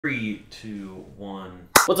3, 2, 1.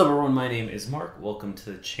 What's up, everyone? My name is Mark. Welcome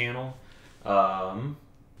to the channel.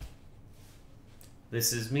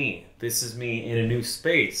 This is me. This is me in a new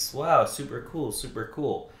space. Wow, super cool, super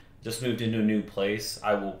cool. Just moved into a new place.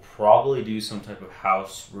 I will probably do some type of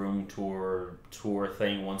house room tour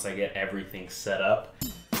thing once I get everything set up.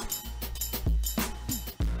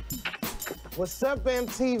 What's up,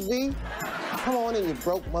 MTV? Come on in, you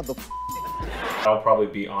broke motherfucker. I'll probably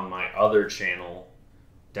be on my other channel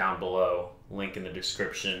down below, link in the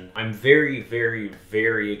description. I'm very, very,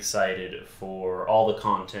 very excited for all the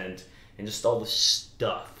content and just all the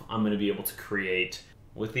stuff I'm going to be able to create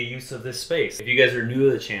with the use of this space. If you guys are new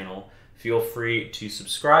to the channel, feel free to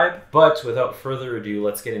subscribe. But without further ado,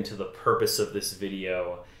 let's get into the purpose of this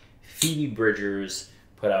video. Phoebe Bridgers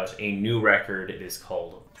put out a new record. It is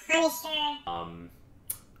called Punisher. And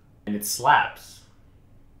it slaps.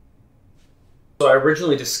 So I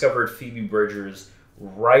originally discovered Phoebe Bridgers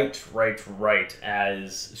right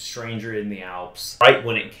as Stranger in the Alps, right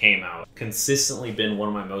when it came out. Consistently been one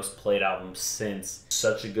of my most played albums since.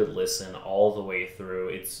 Such a good listen all the way through.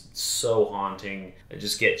 It's so haunting. I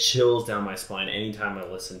just get chills down my spine anytime I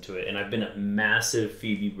listen to it, and I've been a massive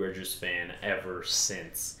Phoebe Bridgers fan ever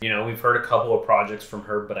since. You know, we've heard a couple of projects from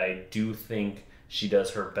her, but I do think she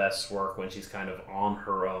does her best work when she's kind of on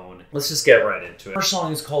her own. Let's just get right into it. First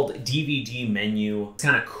song is called DVD Menu. It's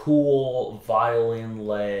kind of cool,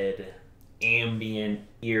 violin-led, ambient,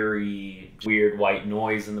 eerie, weird white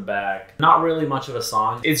noise in the back. Not really much of a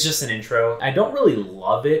song. It's just an intro. I don't really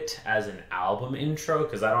love it as an album intro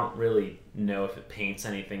because I don't really know if it paints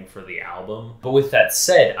anything for the album. But with that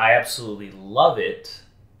said, I absolutely love it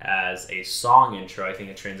as a song intro. I think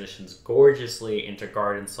it transitions gorgeously into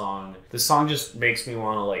Garden Song. The song just makes me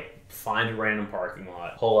want to like find a random parking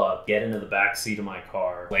lot, pull up, get into the back seat of my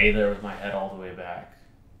car, lay there with my head all the way back,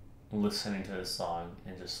 listening to this song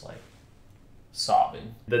and just like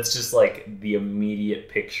sobbing. That's just like the immediate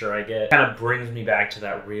picture I get. Kind of brings me back to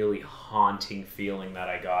that really haunting feeling that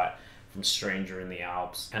I got from Stranger in the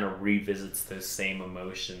Alps. Kind of revisits those same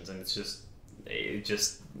emotions, and it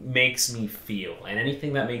just makes me feel, and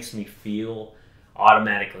anything that makes me feel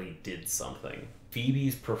automatically did something.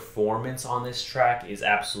 Phoebe's performance on this track is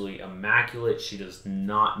absolutely immaculate. She does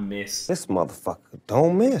not miss. This motherfucker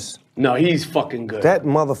don't miss. No, he's fucking good. That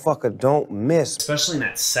motherfucker don't miss. Especially in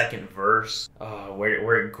that second verse,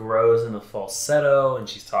 where it grows in the falsetto, and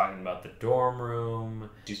she's talking about the dorm room.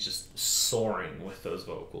 She's just soaring with those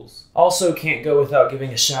vocals. Also, can't go without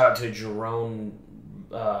giving a shout out to Jerome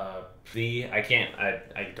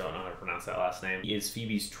I don't know how to pronounce that last name. He is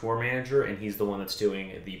Phoebe's tour manager, and he's the one that's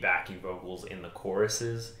doing the backing vocals in the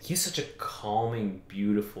choruses. He has such a calming,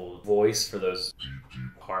 beautiful voice for those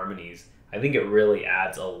harmonies. I think it really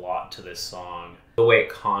adds a lot to this song. The way it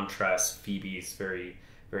contrasts Phoebe's very,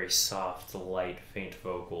 very soft, light, faint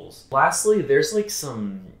vocals. Lastly, there's like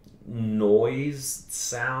some noise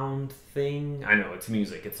sound thing. I know it's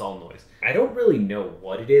music, it's all noise. I don't really know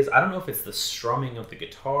what it is. I don't know if it's the strumming of the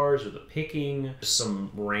guitars or the picking, just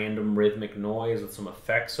some random rhythmic noise with some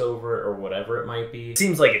effects over it or whatever it might be. It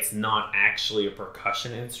seems like it's not actually a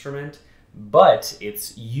percussion instrument, but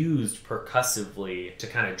it's used percussively to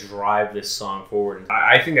kind of drive this song forward.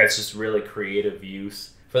 I think that's just really creative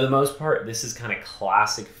use. For the most part, this is kind of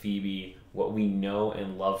classic Phoebe, what we know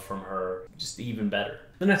and love from her, just even better.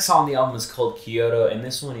 The next song on the album is called Kyoto, and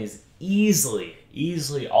this one is easily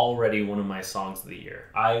already one of my songs of the year.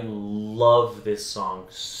 I love this song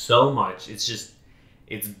so much.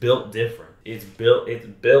 It's built different. It's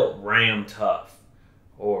built ram tough,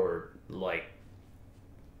 or like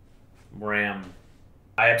ram.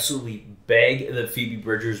 I absolutely beg that Phoebe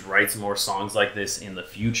Bridgers writes more songs like this in the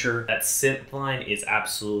future. That synth line is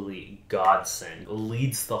absolutely godsend. It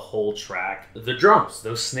leads the whole track. The drums,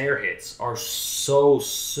 those snare hits, are so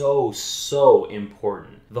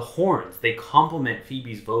important. The horns, they complement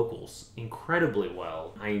Phoebe's vocals incredibly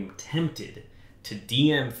well. I am tempted to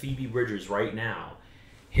DM Phoebe Bridgers right now,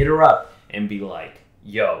 hit her up, and be like,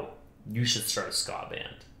 yo, you should start a ska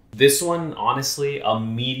band. This one, honestly,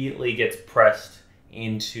 immediately gets pressed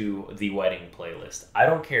into the wedding playlist. I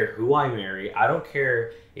don't care who I marry. I don't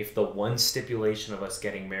care if the one stipulation of us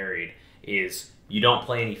getting married is you don't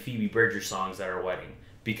play any Phoebe Bridgers songs at our wedding,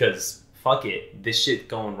 because fuck it, this shit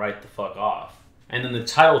going right the fuck off. And then the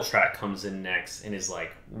title track comes in next and is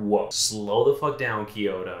like, whoa, slow the fuck down,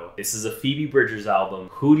 Kyoto. This is a Phoebe Bridgers album.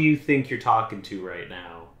 Who do you think you're talking to right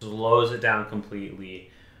now? Slows it down completely.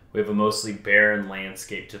 We have a mostly barren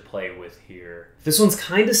landscape to play with here. This one's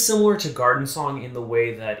kind of similar to Garden Song in the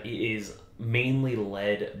way that it is mainly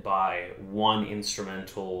led by one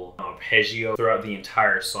instrumental arpeggio throughout the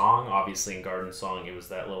entire song. Obviously in Garden Song, it was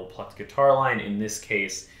that little plucked guitar line. In this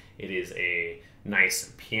case, it is a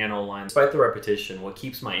nice piano line. Despite the repetition, what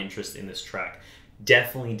keeps my interest in this track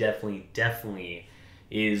definitely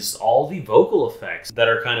is all the vocal effects that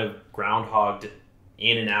are kind of groundhogged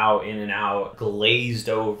in and out, glazed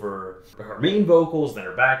over her main vocals, then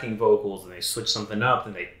her backing vocals, and they switch something up,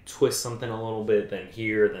 then they twist something a little bit, then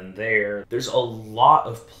here, then there. There's a lot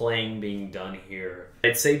of playing being done here.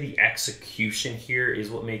 I'd say the execution here is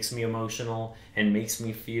what makes me emotional and makes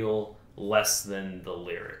me feel less than the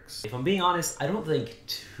lyrics. If I'm being honest, I don't think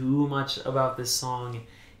too much about this song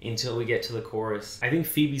until we get to the chorus. I think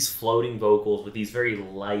Phoebe's floating vocals with these very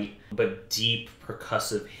light but deep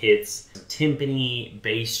percussive hits, timpani,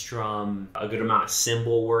 bass drum, a good amount of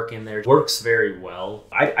cymbal work in there, works very well.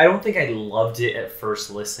 I don't think I loved it at first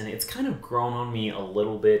listen. It's kind of grown on me a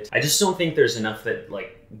little bit. I just don't think there's enough that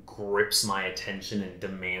like grips my attention and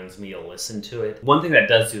demands me to listen to it. One thing that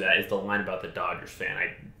does do that is the line about the Dodgers fan.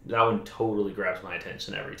 That one totally grabs my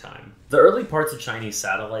attention every time. The early parts of Chinese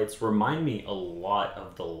Satellites remind me a lot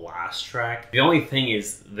of the last track. The only thing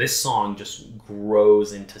is this song just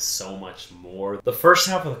grows into so much more. The first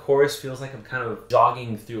half of the chorus feels like I'm kind of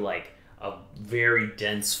jogging through like a very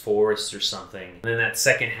dense forest or something. And then that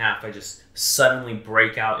second half, I just suddenly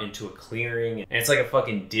break out into a clearing. And it's like a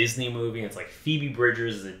fucking Disney movie. It's like Phoebe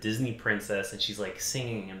Bridgers is a Disney princess and she's like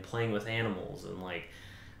singing and playing with animals. And like,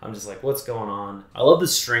 I'm just like, what's going on? I love the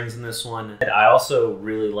strings in this one. And I also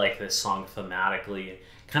really like this song thematically. It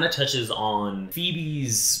kind of touches on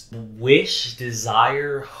Phoebe's wish,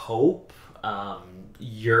 desire, hope,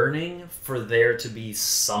 yearning for there to be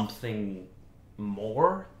something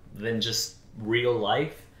more than just real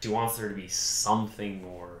life. She wants there to be something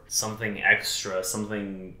more, something extra,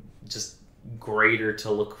 something just greater to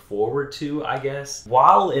look forward to, I guess.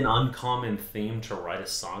 While an uncommon theme to write a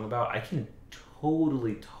song about, I can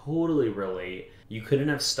totally relate. You couldn't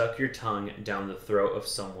have stuck your tongue down the throat of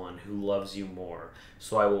someone who loves you more,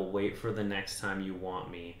 so I will wait for the next time you want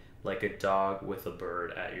me, like a dog with a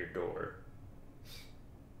bird at your door.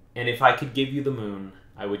 And if I could give you the moon,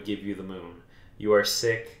 I would give you the moon. You are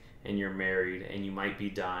sick and you're married and you might be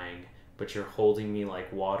dying, but you're holding me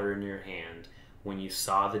like water in your hand. When you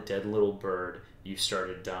saw the dead little bird, you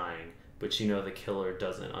started dying, but you know the killer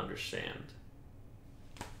doesn't understand.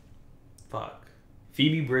 Fuck.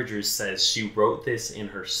 Phoebe Bridgers says she wrote this in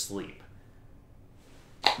her sleep.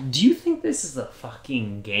 Do you think this is a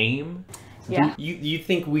fucking game? Yeah. You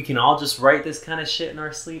think we can all just write this kind of shit in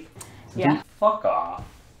our sleep? Yeah. Dude, fuck off.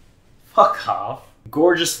 Fuck off.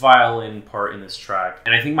 Gorgeous violin part in this track.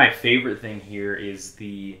 And I think my favorite thing here is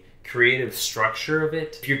the creative structure of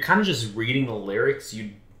it. If you're kind of just reading the lyrics,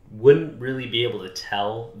 you wouldn't really be able to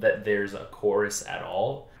tell that there's a chorus at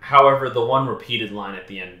all. However, the one repeated line at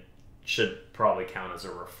the end should probably count as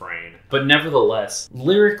a refrain. But nevertheless,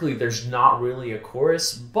 lyrically there's not really a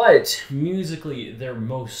chorus, but musically there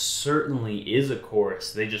most certainly is a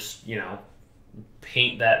chorus. They just, you know,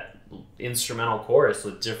 paint that instrumental chorus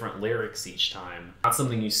with different lyrics each time. Not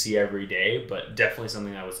something you see every day, but definitely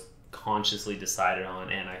something that was consciously decided on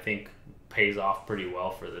and I think pays off pretty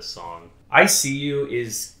well for this song. I See You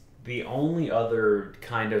is the only other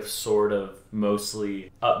kind of sort of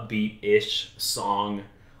mostly upbeat-ish song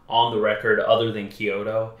on the record other than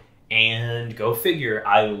Kyoto, and go figure,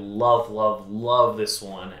 I love this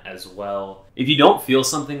one as well. If you don't feel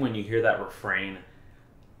something when you hear that refrain,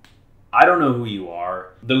 I don't know who you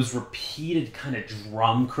are. Those repeated kind of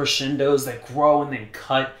drum crescendos that grow and then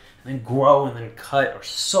cut and then grow and then cut are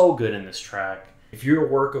so good in this track. If you're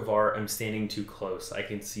a work of art, I'm standing too close. I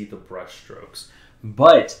can see the brush strokes.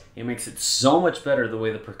 But it makes it so much better the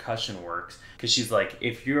way the percussion works. Because she's like,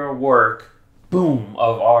 if you're a work, boom,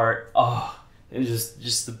 of art, oh, it's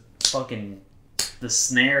just the fucking, the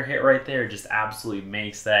snare hit right there just absolutely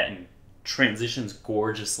makes that and transitions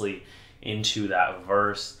gorgeously into that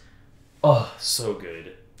verse. Oh, so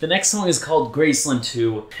good. The next song is called Graceland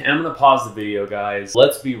 2, and I'm gonna pause the video, guys.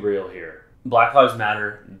 Let's be real here. Black Lives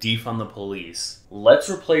Matter, defund the police. Let's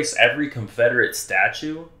replace every Confederate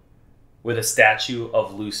statue with a statue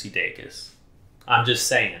of Lucy Dacus. I'm just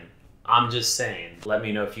saying. Let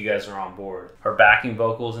me know if you guys are on board. Her backing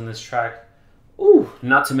vocals in this track, ooh,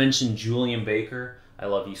 not to mention Julian Baker. I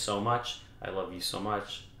love you so much. I love you so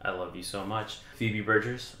much. I love you so much. Phoebe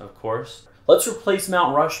Bridgers, of course. Let's replace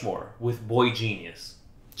Mount Rushmore with Boy Genius.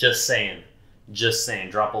 Just saying. Just saying.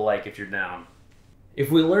 Drop a like if you're down. If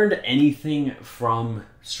we learned anything from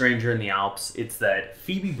Stranger in the Alps, it's that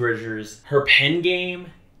Phoebe Bridgers, her pen game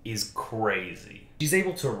is crazy. She's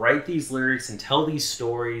able to write these lyrics and tell these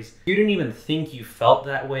stories. You didn't even think you felt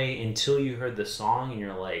that way until you heard the song and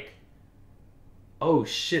you're like, oh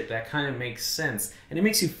shit, that kind of makes sense. And it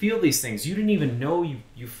makes you feel these things you didn't even know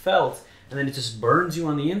you felt, and then it just burns you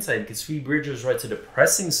on the inside because Phoebe Bridgers writes a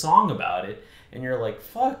depressing song about it, and you're like,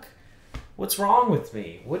 fuck, what's wrong with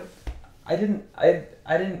me? What? I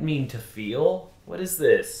didn't mean to feel. What is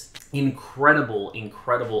this? Incredible,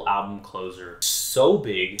 incredible album closer. So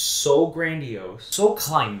big, so grandiose, so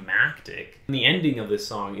climactic. And the ending of this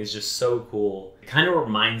song is just so cool. It kind of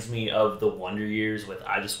reminds me of the Wonder Years with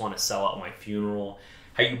I Just Want to Sell Out My Funeral.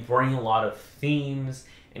 How you bring a lot of themes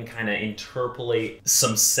and kind of interpolate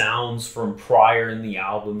some sounds from prior in the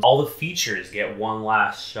album. All the features get one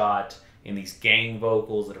last shot in these gang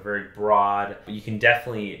vocals that are very broad. But you can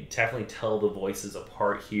definitely tell the voices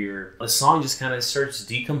apart here. The song just kind of starts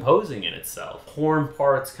decomposing in itself. Horn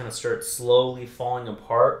parts kind of start slowly falling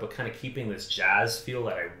apart, but kind of keeping this jazz feel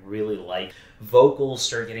that I really like. Vocals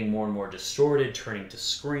start getting more and more distorted, turning to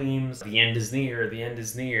screams. The end is near, the end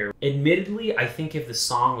is near. Admittedly, I think if the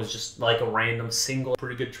song was just like a random single,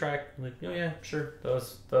 pretty good track, like, oh yeah, sure, that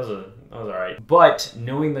was alright. But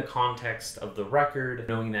knowing the context of the record,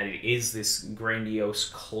 knowing that it is this grandiose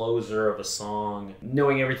closer of a song,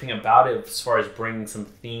 knowing everything about it as far as bringing some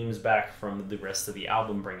themes back from the rest of the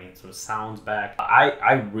album, bringing some sounds back,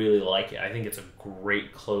 I really like it. I think it's a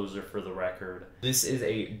great closer for the record. This is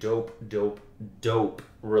a dope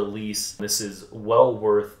release. This is well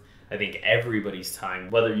worth, I think, everybody's time,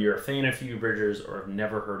 whether you're a fan of Phoebe Bridgers or have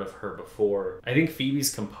never heard of her before. I think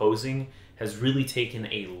Phoebe's composing has really taken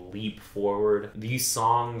a leap forward. These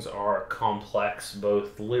songs are complex,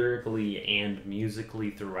 both lyrically and musically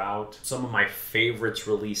throughout. Some of my favorites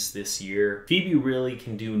released this year. Phoebe really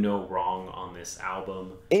can do no wrong on this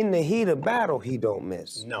album. In the heat of battle, he don't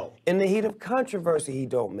miss. No. In the heat of controversy, he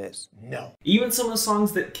don't miss. No. Even some of the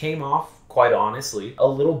songs that came off, quite honestly, a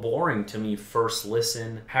little boring to me first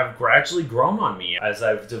listen, have gradually grown on me as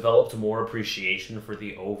I've developed more appreciation for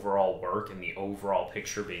the overall work and the overall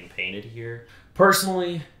picture being painted here.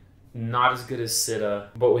 Personally, not as good as Sitta,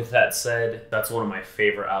 but with that said, that's one of my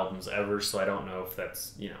favorite albums ever, so I don't know if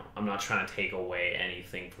that's, I'm not trying to take away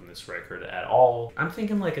anything from this record at all. I'm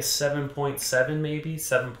thinking like a 7.7 maybe,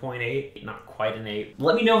 7.8, not quite an 8.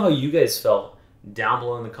 Let me know how you guys felt down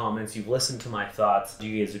below in the comments. You've listened to my thoughts. Do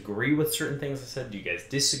you guys agree with certain things I said? Do you guys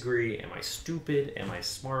disagree? Am I stupid? Am I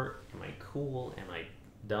smart? Am I cool? Am I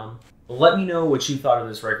dumb? Let me know what you thought of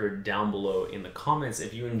this record down below in the comments.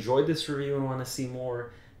 If you enjoyed this review and want to see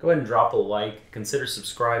more, go ahead and drop a like. Consider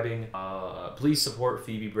subscribing. Please support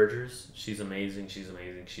Phoebe Bridgers. She's amazing. She's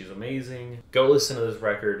amazing. She's amazing. Go listen to this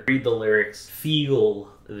record. Read the lyrics.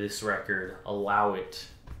 Feel this record. Allow it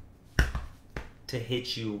to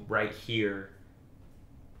hit you right here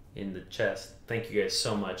in the chest. Thank you guys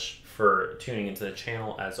so much for tuning into the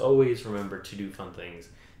channel. As always, remember to do fun things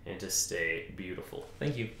and to stay beautiful.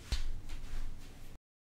 Thank you.